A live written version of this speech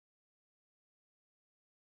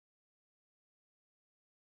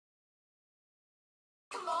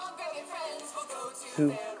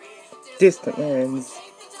to distant lands.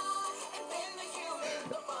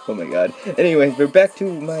 Oh my god. Anyways, we're back to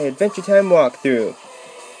my Adventure Time walkthrough.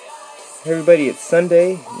 Everybody, it's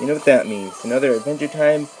Sunday. You know what that means. Another Adventure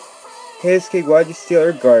Time. Hey, kid, why'd you steal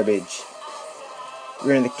our garbage?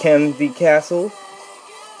 We're in the Candy Castle.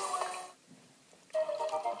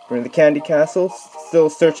 We're in the Candy Castle, still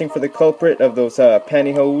searching for the culprit of those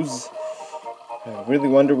pantyhose. I really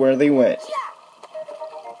wonder where they went.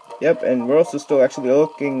 Yep, and we're also still actually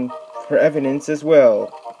looking for evidence as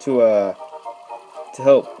well to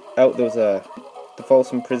help out those the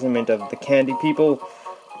false imprisonment of the candy people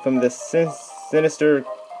from the sinister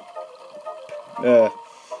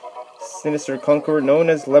conqueror known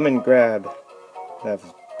as Lemon Grab. That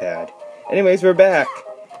was bad. Anyways, we're back.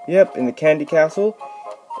 Yep, in the Candy Castle.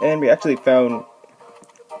 And we actually found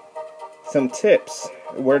some tips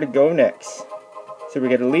where to go next. So we're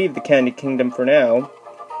going to leave the Candy Kingdom for now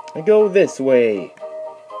and go this way.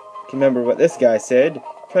 Can you remember what this guy said?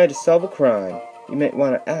 Trying to solve a crime. You might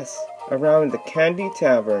want to ask around the Candy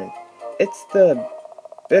Tavern. It's the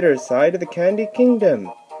better side of the Candy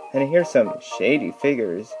Kingdom. And I hear some shady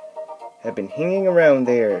figures have been hanging around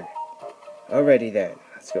there. Alrighty then,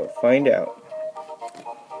 let's go find out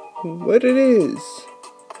what it is.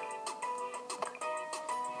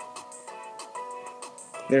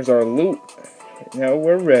 There's our loot. Now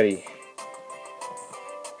we're ready.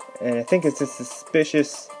 And I think it's this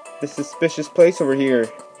suspicious place over here.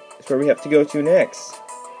 It's where we have to go to next.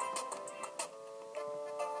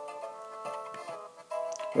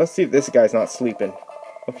 Let's see if this guy's not sleeping.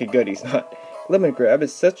 Okay, good, he's not. Lemon Grab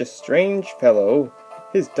is such a strange fellow.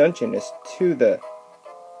 His dungeon is to the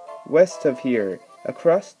west of here,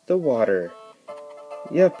 across the water.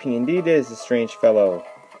 Yep, he indeed is a strange fellow.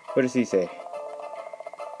 What does he say?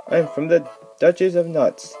 I'm from the Duchess of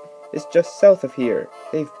Nuts. It's just south of here.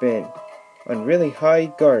 They've been on really high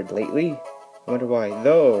guard lately. I wonder why,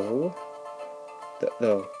 though.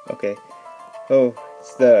 Okay. Oh,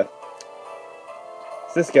 it's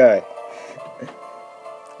this guy.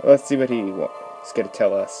 Let's see what he's gonna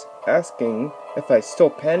tell us. Asking if I stole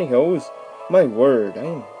pantyhose. My word,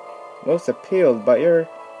 I'm most appealed by your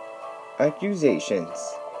accusations.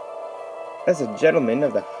 As a gentleman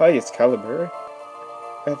of the highest caliber,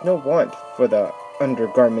 I have no want for the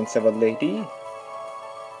undergarments of a lady.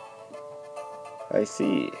 I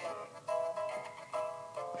see.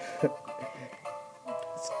 This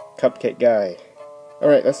cupcake guy.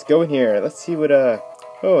 Alright, let's go in here. Let's see what, oh,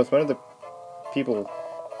 it's one of the people.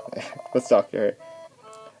 Let's talk to her.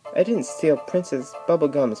 I didn't steal Princess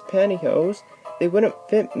Bubblegum's pantyhose. They wouldn't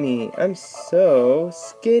fit me. I'm so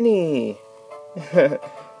skinny.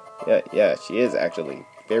 Yeah, she is actually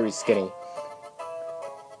very skinny.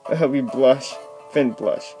 We blush. Finn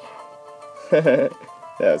blush.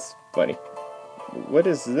 That's funny. What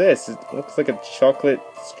is this? It looks like a chocolate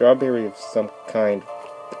strawberry of some kind.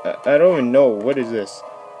 I don't even know. What is this?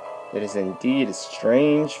 It is indeed a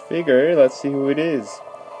strange figure. Let's see who it is.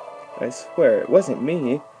 I swear it wasn't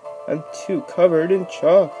me. I'm too covered in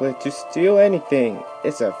chocolate to steal anything.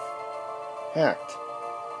 It's a fact.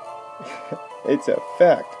 It's a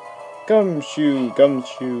fact.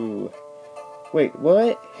 Gumshoe. Wait,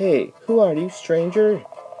 what? Hey, who are you, stranger?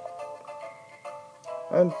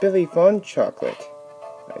 I'm Billy Von Chocolate.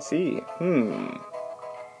 I see.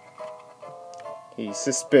 He's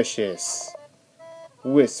suspicious.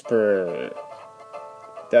 Whisper.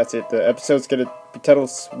 That's it. The episode's gonna be titled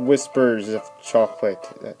Whispers of Chocolate.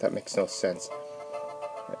 That makes no sense.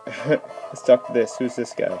 Let's talk to this. Who's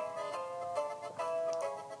this guy?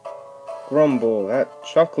 Grumble. That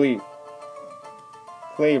chocolate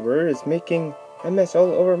flavor is making a mess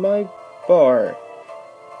all over my bar.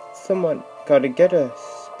 Someone gotta get a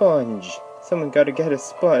sponge.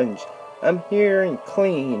 I'm here and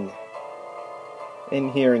clean.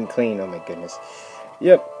 Oh my goodness.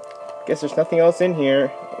 Yep. Guess there's nothing else in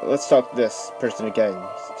here. Let's talk to this person again.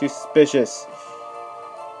 He's too suspicious.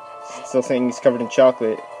 Still saying he's covered in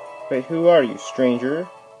chocolate. Wait, who are you, stranger?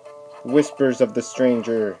 Whispers of the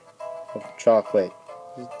stranger of chocolate.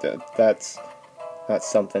 That's not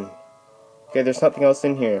something. Okay, there's nothing else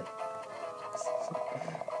in here.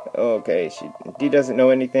 Okay, she doesn't know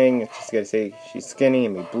anything. She's gonna say she's skinny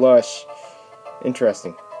and we blush.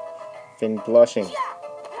 Interesting. Finn blushing.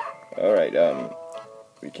 Alright,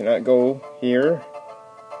 we cannot go here.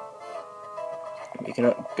 We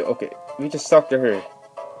cannot go. Okay, we just talked to her.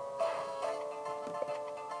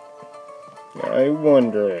 I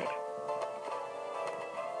wonder.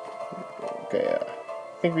 Okay,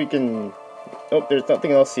 I think we can. Oh, there's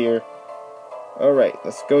nothing else here. Alright,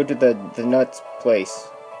 let's go to the nuts place.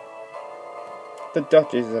 The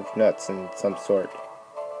Duchess of Nuts in some sort.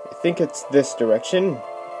 I think it's this direction.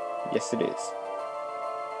 Yes, it is.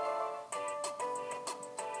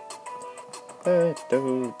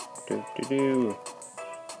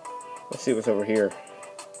 Let's see what's over here.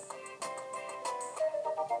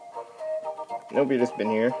 Nobody's been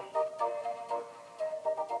here.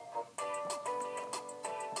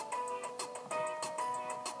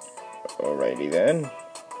 Alrighty then.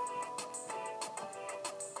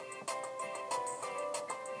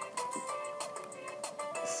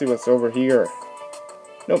 Let's see what's over here.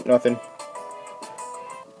 Nope, nothing.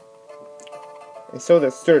 And so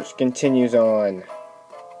the search continues on.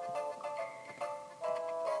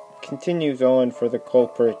 Continues on for the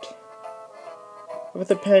culprit of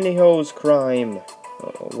the pantyhose crime.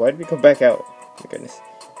 Uh-oh, why did we go back out? Oh my goodness.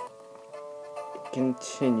 It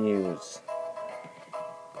continues.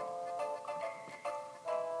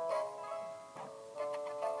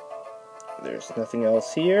 There's nothing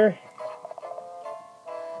else here.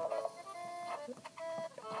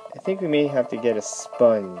 I think we may have to get a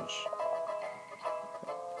sponge.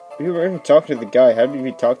 We were talking to the guy. How did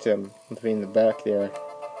we talk to him? Between the back there.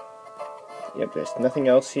 Yep, there's nothing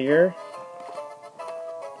else here.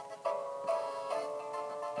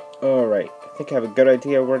 Alright, I think I have a good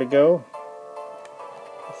idea where to go.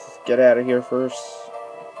 Let's get out of here first.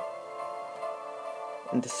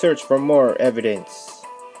 And to search for more evidence.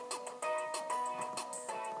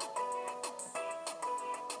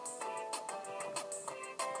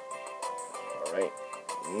 Alright,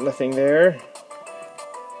 nothing there.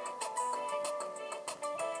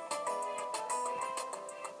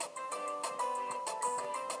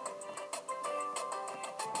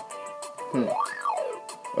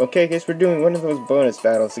 Okay, I guess we're doing one of those bonus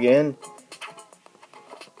battles again.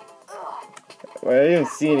 Well, I didn't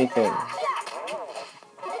see anything.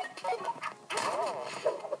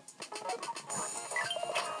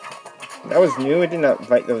 That was new. I did not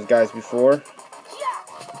fight those guys before.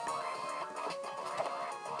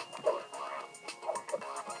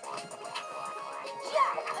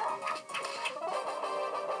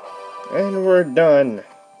 And we're done.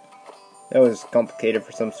 That was complicated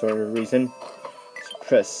for some sort of reason. Let's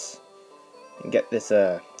press and get this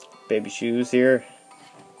baby shoes here.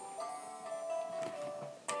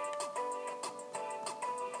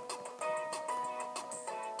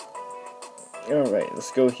 Alright,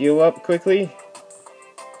 let's go heal up quickly.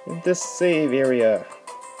 In this save area.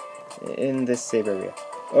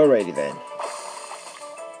 Alrighty then.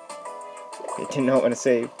 I did not want to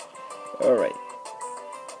save. Alright.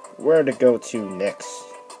 Where to go to next?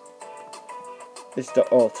 Is the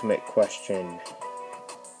ultimate question.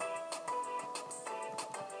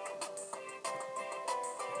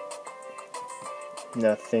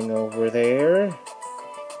 Nothing over there.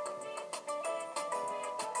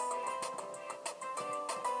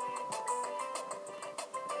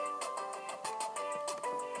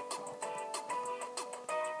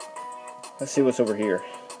 Let's see what's over here.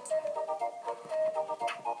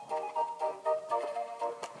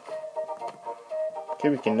 Okay,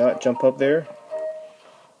 we cannot jump up there.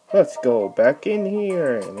 Let's go back in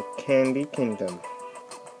here in the Candy Kingdom.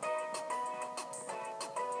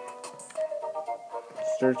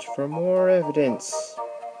 Search for more evidence.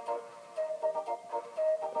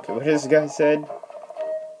 Okay, what this guy said?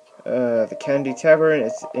 The Candy Tavern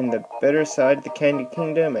is in the better side of the Candy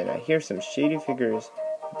Kingdom, and I hear some shady figures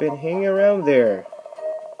have been hanging around there.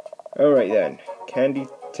 Alright then, Candy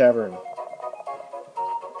Tavern.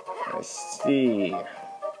 I see.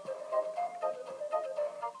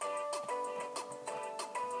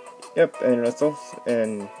 Yep, and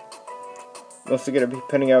I'm also gonna be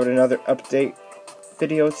putting out another update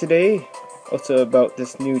video today. Also about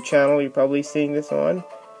this new channel you're probably seeing this on.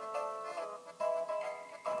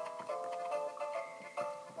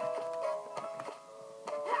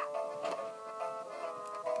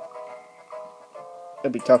 I'll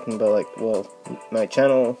be talking about, like, well, my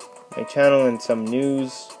channel and some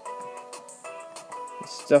news and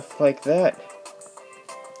stuff like that.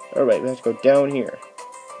 Alright, we have to go down here.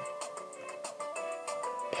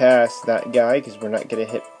 Past that guy, because we're not gonna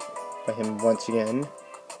hit by him once again.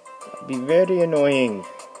 That'll be very annoying.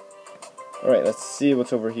 Alright, let's see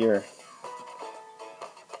what's over here.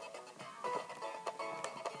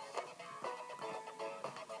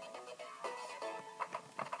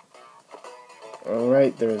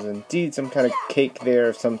 Alright, there's indeed some kind of cake there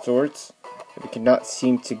of some sorts that we cannot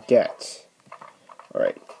seem to get.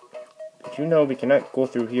 Alright. Did you know we cannot go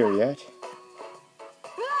through here yet?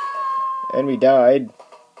 And we died.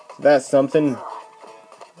 So that's something.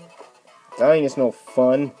 Dying is no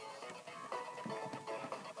fun.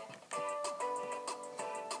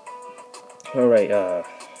 Alright,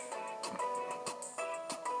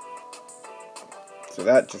 so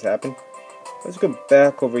that just happened. Let's go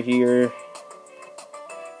back over here.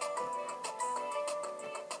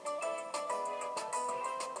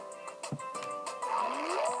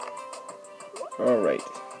 Alright.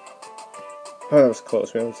 Oh, that was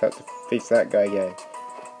close. We almost have to face that guy again.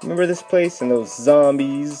 Remember this place and those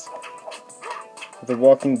zombies? The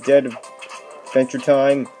Walking Dead Adventure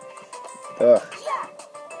Time? Ugh.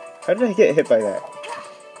 How did I get hit by that?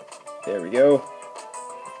 There we go.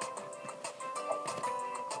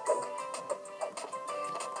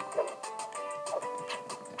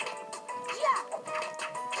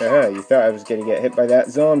 Ah, you thought I was gonna get hit by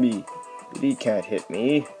that zombie, but he can't hit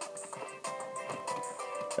me.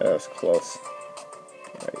 That was close.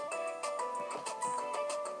 Right.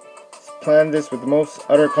 Let's plan this with the most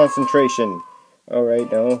utter concentration.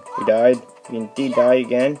 Alright, no, we died. We indeed die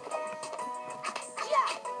again.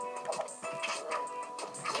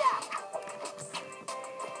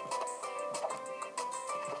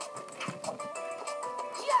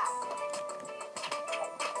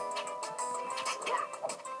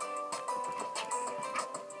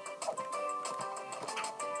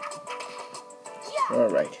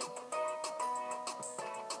 Alright.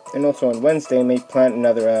 And also on Wednesday I may plant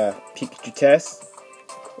another Pikachu test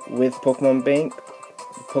with Pokemon Bank.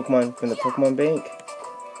 Pokemon from the Pokemon Bank.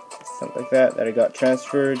 Something like that I got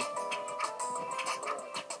transferred.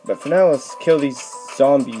 But for now let's kill these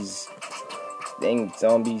zombies. Dang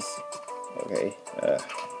zombies. Okay.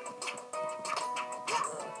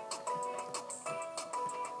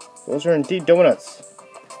 Those are indeed donuts.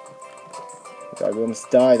 God, we almost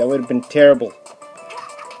died. That would have been terrible.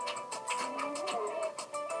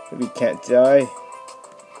 We can't die.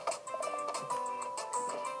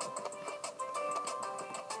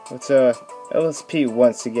 Let's LSP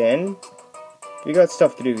once again. We got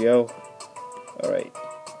stuff to do, yo. Alright.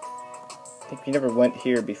 I think we never went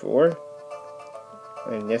here before.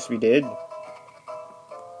 And yes, we did.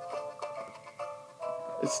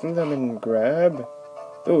 It's lemon grab.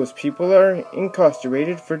 Those people are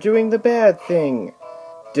incarcerated for doing the bad thing.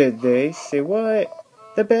 Did they? Say what?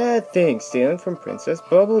 The bad thing, stealing from Princess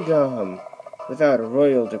Bubblegum. Without a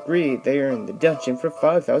royal degree, they are in the dungeon for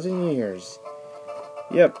 5,000 years.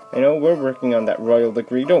 Yep, I know, we're working on that royal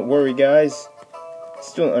degree. Don't worry, guys.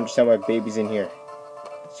 Still don't understand why baby's in here.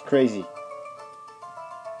 It's crazy.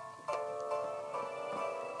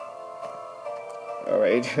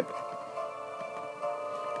 Alright.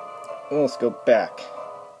 Let's go back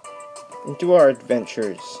into our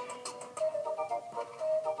adventures.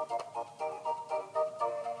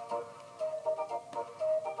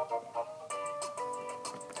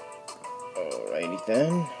 Alrighty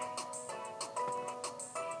then.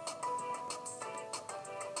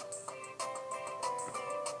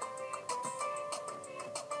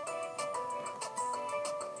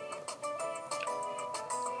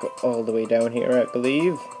 Go all the way down here, I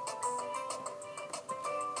believe.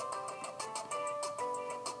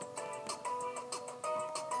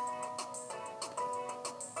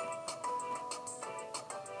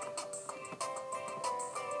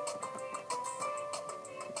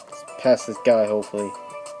 Past this guy, hopefully.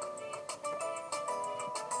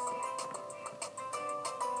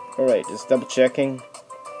 Alright, just double checking.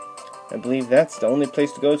 I believe that's the only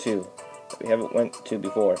place to go to that we haven't went to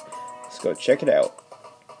before. Let's go check it out.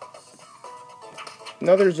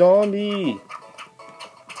 Another zombie!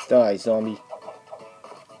 Die, zombie.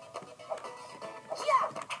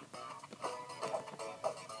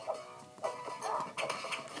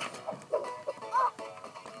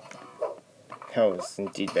 That was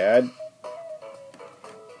indeed bad.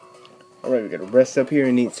 Alright, we gotta rest up here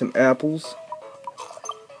and eat some apples.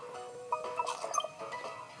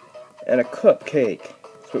 And a cupcake.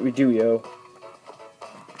 That's what we do, yo.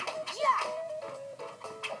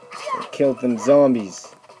 We killed them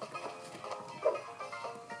zombies.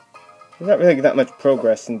 There's not really that much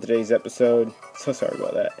progress in today's episode. So sorry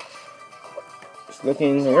about that. Just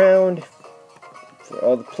looking around for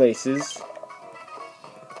all the places.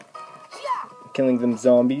 Killing them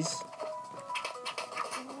zombies.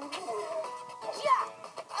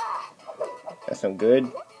 That's no good.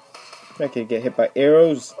 I could get hit by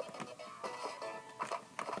arrows.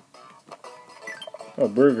 Oh,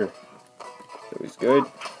 burger. That was good.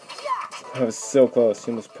 That was so close.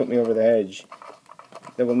 He almost put me over the edge.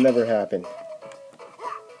 That will never happen.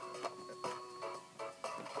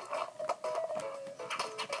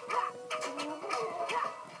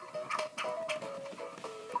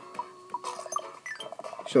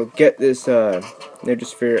 So get this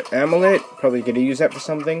Nidosphere amulet. Probably gonna use that for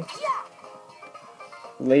something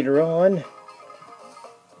later on.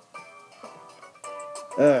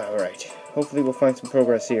 Alright. Hopefully we'll find some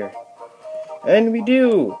progress here. And we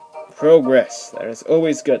do! Progress. That is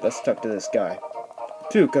always good. Let's talk to this guy.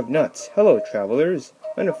 Duke of Nuts. Hello, travelers.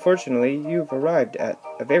 Unfortunately, you've arrived at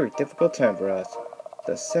a very difficult time for us.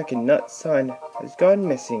 The second Nut son has gone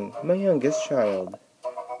missing, my youngest child.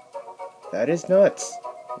 That is nuts.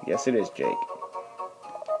 Yes, it is, Jake.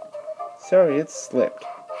 Sorry, it slipped.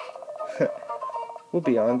 We'll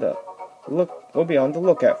be on the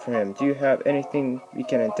lookout for him. Do you have anything we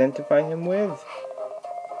can identify him with?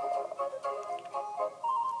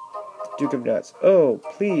 Duke of Nuts. Oh,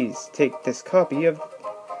 please take this copy of...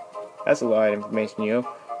 That's a lot of information, you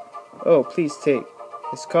know. Oh, please take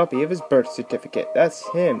this copy of his birth certificate. That's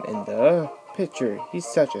him in the picture. He's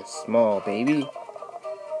such a small baby.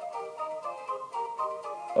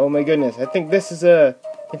 Oh my goodness, I think this is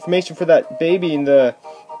information for that baby in the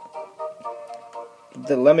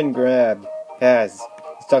lemon grab has.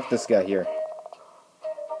 Let's talk to this guy here.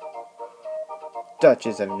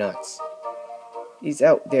 Duchess of Nuts. He's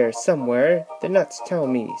out there somewhere. The nuts tell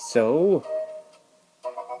me so.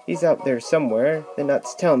 He's out there somewhere. The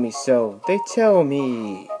nuts tell me so. They tell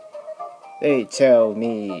me. They tell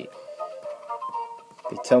me.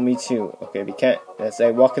 They tell me too. Okay, we can't. That's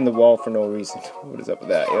I walk in the wall for no reason. What is up with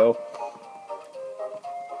that, yo?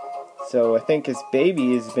 So I think his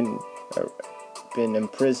baby has been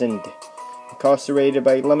imprisoned, incarcerated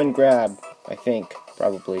by Lemon Grab. I think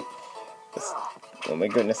probably. Oh my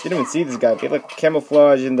goodness! You didn't even see this guy. They look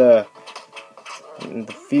camouflage in the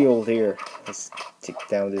field here. Let's take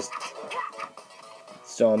down this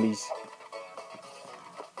zombies.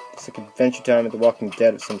 It's like Adventure Time at the Walking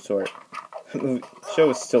Dead of some sort. The show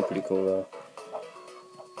is still pretty cool though.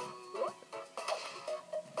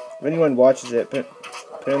 If anyone watches it, put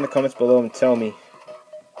it in the comments below and tell me.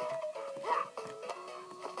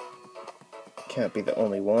 Can't be the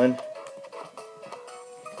only one.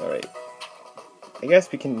 Alright. I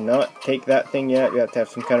guess we cannot take that thing yet. We have to have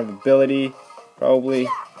some kind of ability, probably.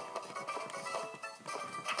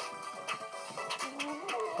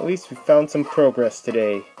 At least we found some progress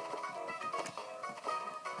today.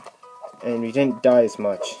 And we didn't die as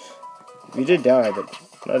much. We did die, but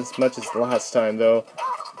not as much as the last time, though.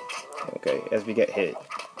 Okay, as we get hit.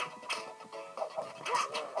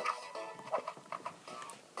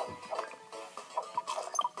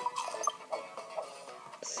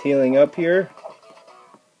 It's healing up here.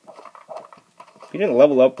 We didn't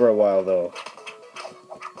level up for a while, though.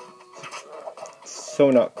 It's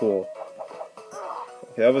so not cool.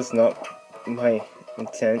 Okay, that was not my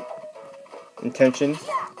intention.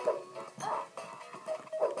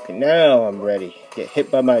 Okay, now I'm ready. Get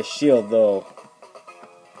hit by my shield, though.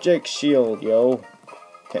 Jake's shield, yo.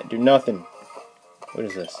 Can't do nothing. What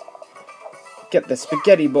is this? Get the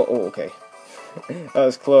spaghetti bowl. Oh, okay. That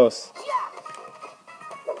was close.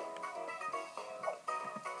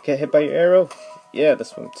 Get hit by your arrow? Yeah,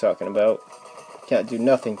 that's what I'm talking about. Can't do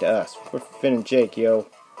nothing to us. We're Finn and Jake, yo.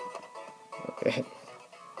 Okay.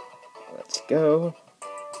 Let's go.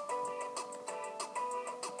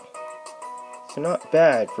 So not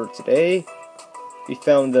bad for today. We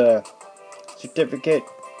found the certificate.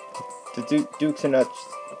 The Duke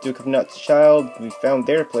of Nuts child. We found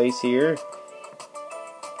their place here.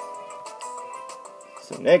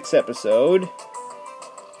 So next episode,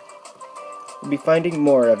 we'll be finding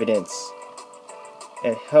more evidence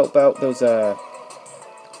and help out those the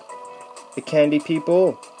candy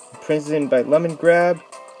people imprisoned by Lemon Grab,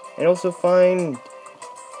 and also find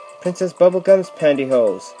Princess Bubblegum's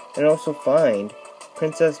pantyhose, and also find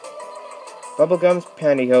Princess Bubblegum's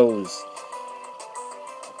pantyhose.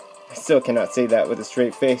 I still cannot say that with a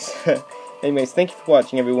straight face. Anyways, thank you for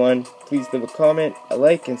watching, everyone. Please leave a comment, a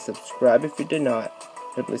like, and subscribe if you did not.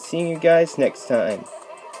 I'll be seeing you guys next time.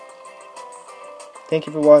 Thank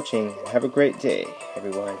you for watching, and have a great day,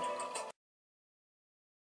 everyone.